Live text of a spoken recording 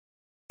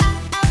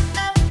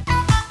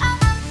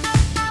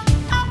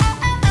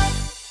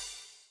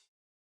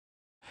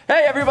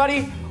Hey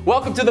everybody,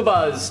 welcome to The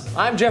Buzz.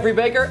 I'm Jeffrey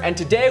Baker, and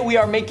today we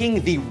are making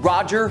the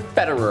Roger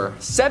Federer,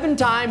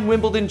 7-time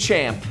Wimbledon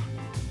champ.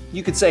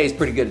 You could say he's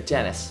pretty good at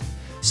tennis.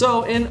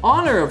 So in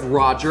honor of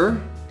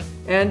Roger,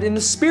 and in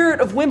the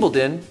spirit of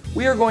Wimbledon,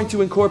 we are going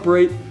to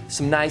incorporate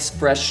some nice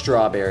fresh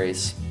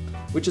strawberries,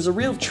 which is a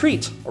real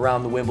treat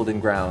around the Wimbledon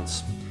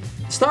grounds.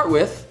 To start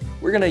with,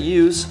 we're gonna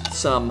use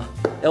some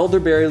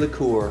elderberry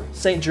liqueur,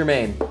 St.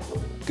 Germain,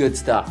 good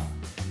stuff.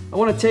 I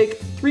wanna take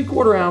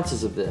 3/4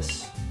 ounces of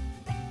this.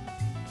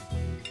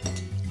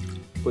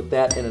 Put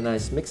that in a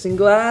nice mixing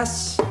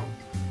glass.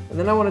 And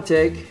then I want to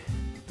take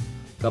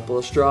a couple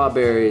of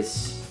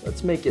strawberries.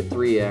 Let's make it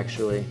 3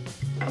 actually.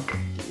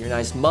 Get your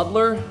nice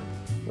muddler.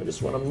 We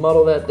just want to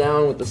muddle that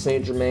down with the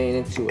St. Germain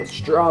into a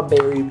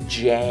strawberry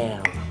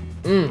jam.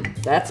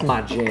 That's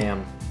my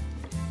jam.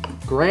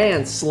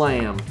 Grand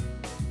slam.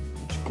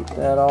 Get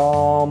that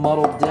all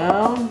muddled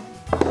down.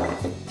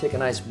 Take a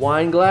nice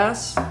wine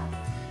glass.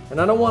 And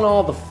I don't want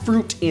all the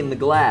fruit in the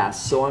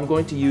glass, so I'm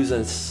going to use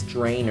a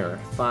strainer,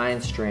 fine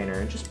strainer,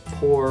 and just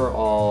pour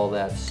all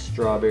that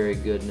strawberry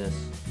goodness.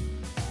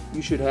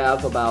 You should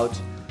have about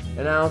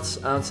an ounce,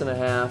 ounce and a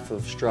half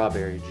of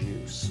strawberry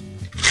juice.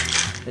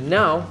 And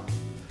now,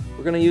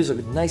 we're gonna use a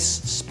nice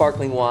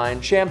sparkling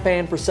wine,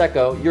 champagne,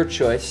 Prosecco, your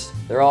choice.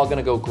 They're all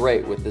gonna go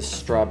great with this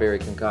strawberry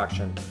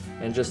concoction.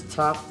 And just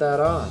top that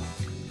on.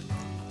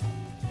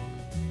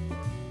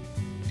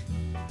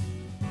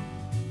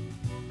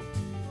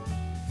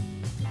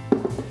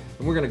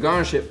 And we're gonna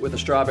garnish it with a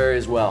strawberry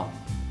as well.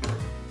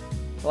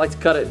 I like to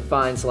cut it in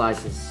fine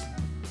slices.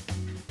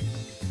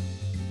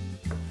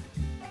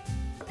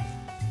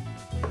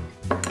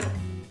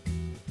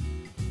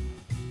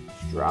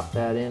 Just drop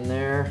that in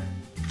there.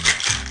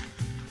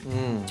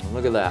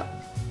 Look at that.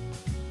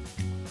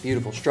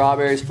 Beautiful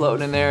strawberries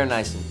floating in there,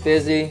 nice and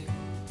fizzy.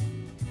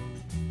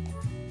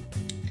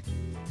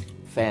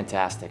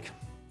 Fantastic.